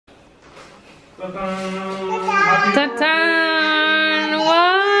Ta-tan!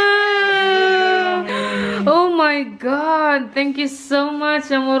 Wow! Oh my God! Thank you so much,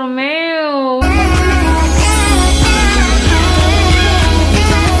 amor meu!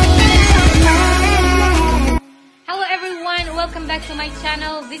 Hello everyone! Welcome back to my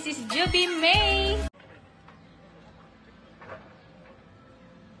channel. This is Joby May.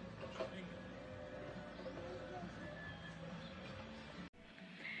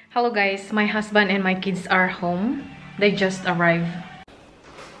 Hello guys, my husband and my kids are home. They just arrived.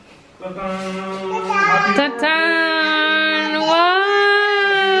 Ta-tan!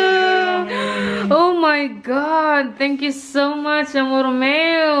 Wow! Oh my God! Thank you so much, amor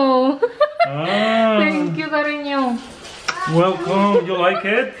meu! Thank you, cariño. Welcome. You like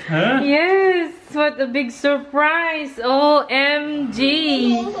it? Huh? Yes! What a big surprise! OMG!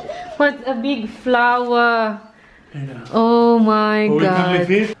 What a big flower! Oh my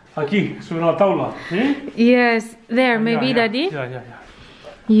God! Aquí, sobre la taula. Yes, there, maybe, Daddy? Yeah.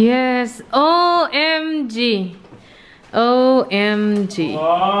 Yes, OMG. OMG.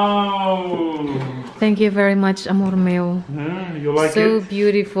 Wow. Thank you very much, amor meu. You like so it?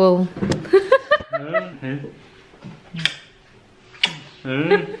 Beautiful.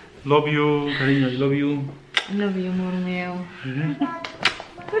 Love you, cariño, love you. Love you, amor meu.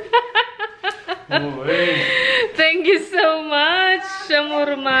 Thank you so much,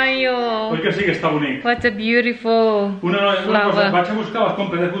 amor mayo. Oi que sí que està bonic. What a beautiful flower. Vaig a buscar les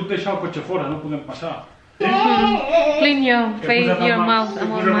compres, he hagut de deixar el cotxe fora, no podem passar. Clean your face, your mouth,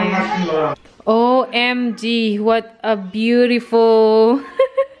 amor mayo. OMG, what a beautiful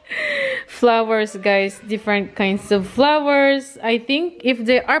flowers, guys. Different kinds of flowers. I think if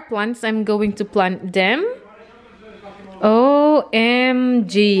they are plants, I'm going to plant them.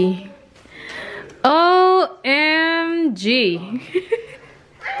 OMG. OMG.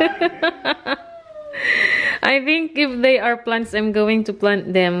 I think if they are plants, I'm going to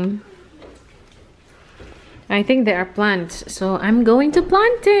plant them. I think they are plants, so I'm going to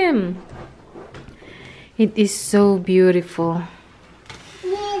plant them. It is so beautiful.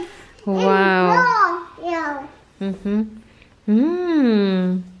 Wow. Do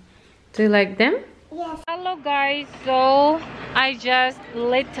you like them? Yes. Hello guys, so I just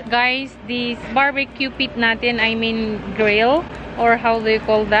lit, guys, this barbecue pit natin, I mean grill, or how do you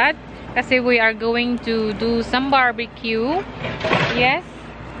call that? Kasi we are going to do some barbecue. Yes.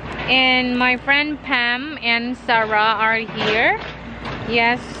 And my friend Pam and Sarah are here.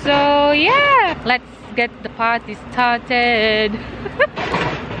 Yes, so yeah, let's get the party started.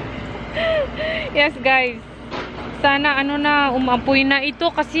 Yes guys, sana ano na, umapoy na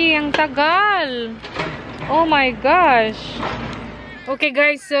ito kasi ang tagal. Oh my gosh. Okay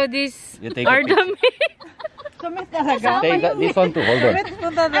guys, so this are the Take this one to hold on.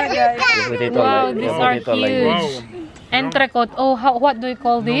 wow, these are huge. Entrecote. Oh, what do you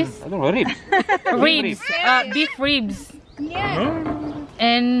call this? I don't know, ribs. Ribs. Beef ribs. Yeah.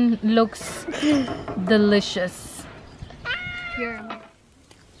 And looks delicious. Here.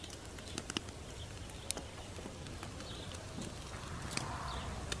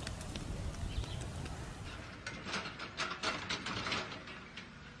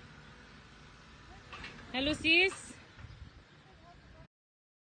 Hello, sis.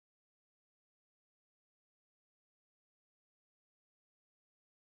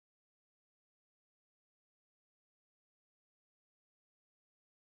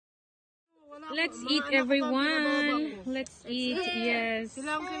 Let's eat, everyone. Let's eat. Yes.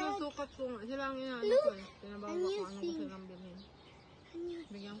 Silang sinusukat ko, silang inaano ko eh. Tinabawa ko anong gusto lang bilhin.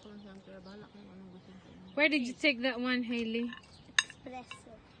 Bigyan ko lang siyang kaya bahala kung anong gusto niya. Where did you take that one, Hailey?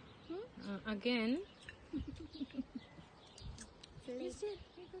 Espresso. Again?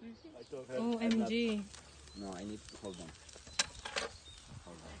 OMG. No, I need to hold on.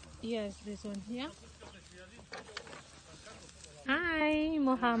 Yes, this one. Yeah. Hi,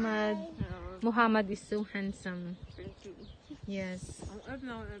 Muhammad. Muhammad is so handsome. Thank you. Yes.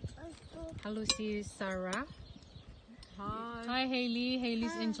 Hello, sis Sarah. Hi. Hi, Hailey.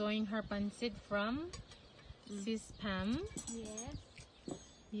 Hailey's enjoying her pancit from sis Pam. Yes.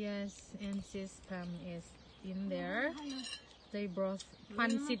 Yes, and sis Pam is in there. They brought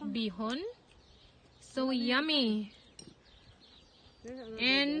pancit bihon. So yummy.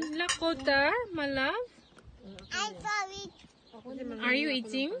 And Lakota, my love. I saw it. Are you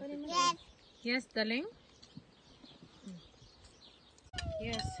eating? Yes. Yes, darling.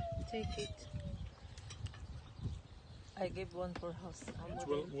 Yes, take it. I gave one for house.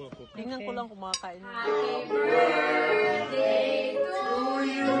 Welcome. Tingnan ko lang kung makakain na. Happy birthday to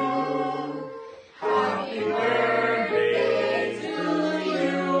you. Happy birthday to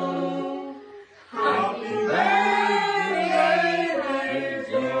you.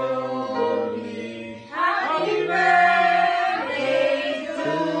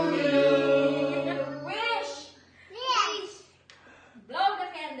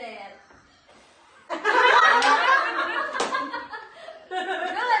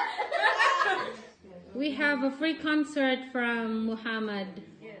 have a free concert from Muhammad.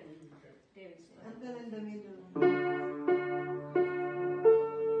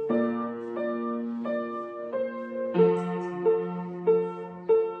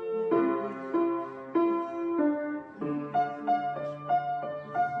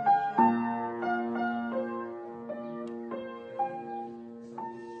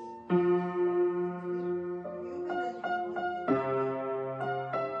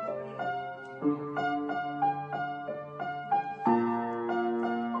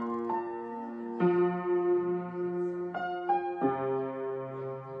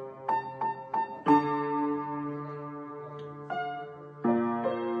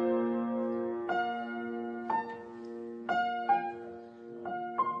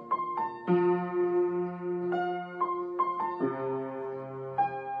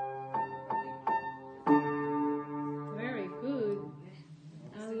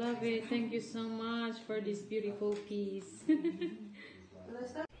 Thank you so much for this beautiful piece.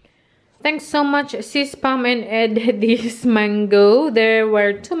 Thanks so much, Sis Pam and Ed. This mango. There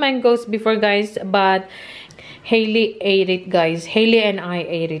were 2 mangoes before, guys, but Hailey ate it, guys. Hailey and I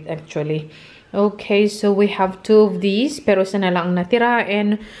ate it, actually. Okay, so we have 2 of these, pero isa na lang natira,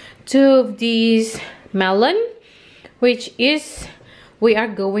 and 2 of these melon, which is we are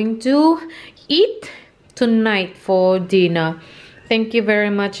going to eat tonight for dinner. Thank you very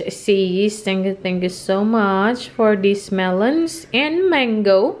much, sis. Thank you so much for these melons and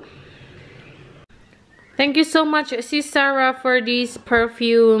mango. Thank you so much, sis Sarah, for this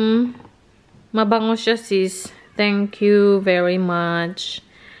perfume. Mabango siya, sis. Thank you very much,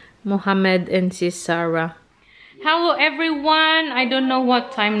 Mohammed and sis Sarah. Hello everyone. I don't know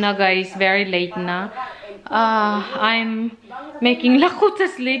what time na, guys. Very late na. I'm making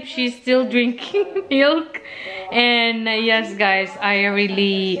Lakota sleep. She's still drinking milk. And yes, guys, I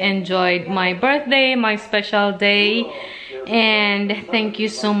really enjoyed my birthday, my special day. And thank you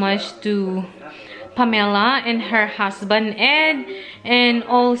so much to Pamela and her husband Ed, and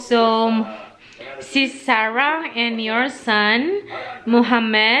also sis Sarah and your son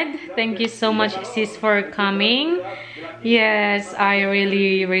Muhammad. Thank you so much, sis, for coming. Yes, I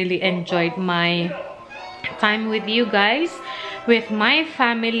really enjoyed my time with you guys, with my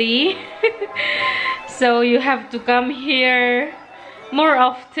family. So you have to come here more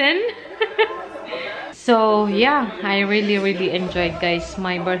often. So yeah, I really enjoyed, guys,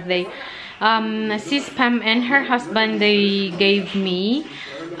 my birthday. Sis Pam and her husband, they gave me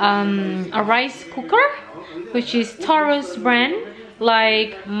a rice cooker, which is Taurus brand,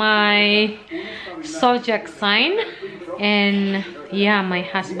 like my zodiac sign. And yeah, my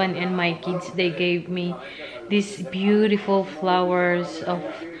husband and my kids, they gave me these beautiful flowers of,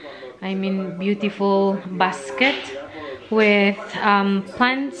 beautiful basket with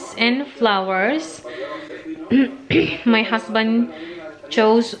plants and flowers. My husband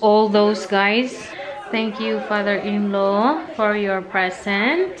chose all those, guys. Thank you, father-in-law, for your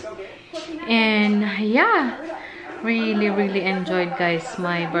present. And yeah, really enjoyed, guys,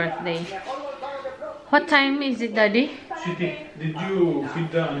 my birthday. What time is it, Daddy? Sweetie, did you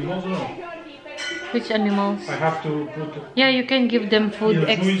feed the animals or no? Which animals? I have to put... Yeah, you can give them food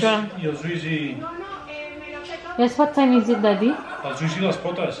extra. Yes, what time is it, Daddy? Las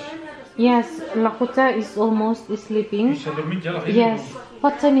potas. Yes, Lakota is almost sleeping. Yes.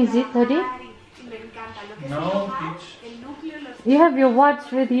 What time is it, Daddy? Now it's... You have your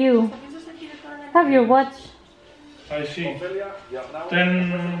watch with you. Have your watch. I see.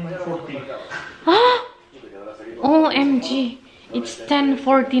 10:40. OMG. It's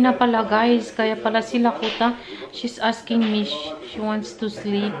 10:40 na pala, guys. Kaya pala si Lakota, she's asking me, she wants to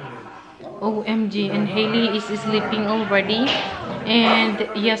sleep. OMG. And Hailey is sleeping already. And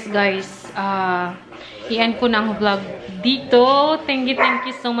yes, guys, i-end ko na ang vlog dito. Thank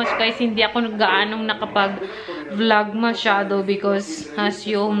you so much, guys. Hindi ako gaanong nakapag-vlog masyado because, as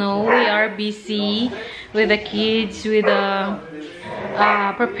you all know, we are busy with the kids, with the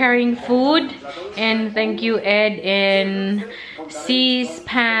preparing food. And thank you, Ed and sis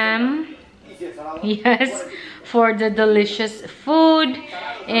Pam, yes, for the delicious food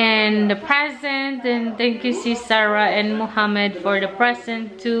and the present. And thank you, sis Sarah and Muhammad, for the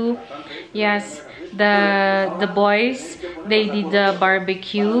present too. Yes, the boys, they did the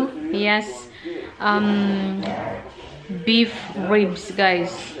barbecue. Yes, beef ribs,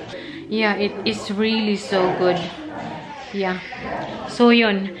 guys. Yeah, it is really so good. Yeah. So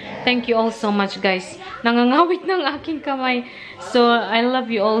yun, thank you all so much, guys. Nangangawit ng aking kamay. So I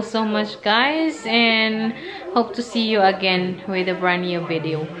love you all so much, guys, and hope to see you again with a brand new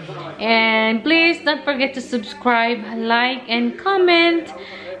video. And please don't forget to subscribe, like, and comment.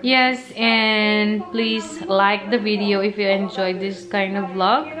 Yes, and please like the video if you enjoyed this kind of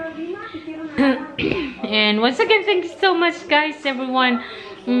vlog. And once again, thank you so much, guys, everyone.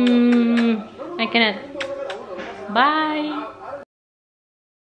 I cannot. Bye.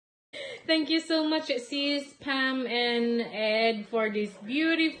 Thank you so much, sis, Pam, and Ed, for this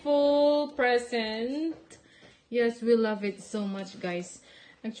beautiful present. Yes, we love it so much, guys.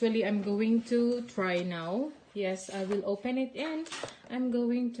 Actually, I'm going to try now. Yes, I will open it and I'm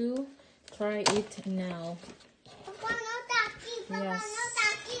going to try it now. Yes.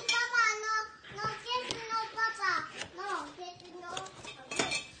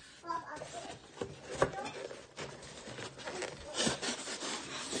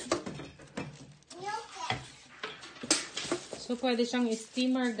 So, pwede siyang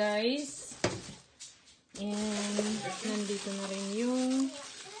steamer, guys. And, nandito na rin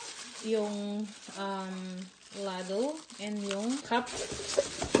yung ladle and yung cup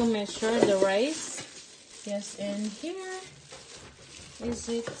to measure the rice. Yes, and here is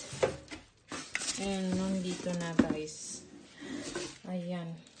it. And, nandito na, guys. Ayan.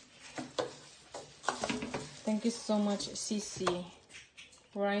 Thank you so much, Sisi,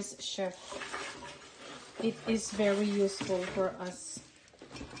 Rice Chef. It is very useful for us.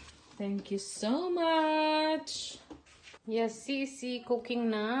 Thank you so much. Yes, Sisi, cooking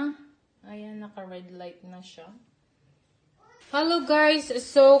na. Ayan, naka-red light na siya. Hello guys,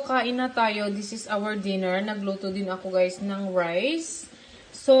 so kain na tayo. This is our dinner. Nagluto din ako guys ng rice.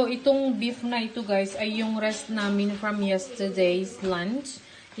 So itong beef na ito guys ay yung rest namin from yesterday's lunch.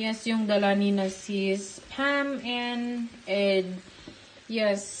 Yes, yung dala ni na sis Pam and Ed.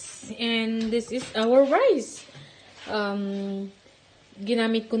 Yes. And this is our rice.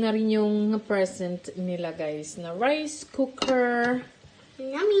 Ginamit ko na rin yung present nila guys na rice cooker.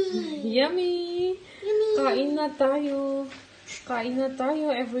 Yummy! Yummy! Yummy! Kain na tayo. Kain na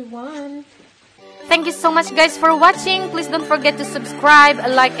tayo, everyone. Thank you so much guys for watching. Please don't forget to subscribe,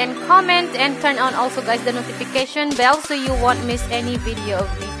 like, and comment, and turn on also guys the notification bell so you won't miss any video of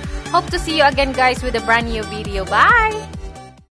me. Hope to see you again guys with a brand new video. Bye!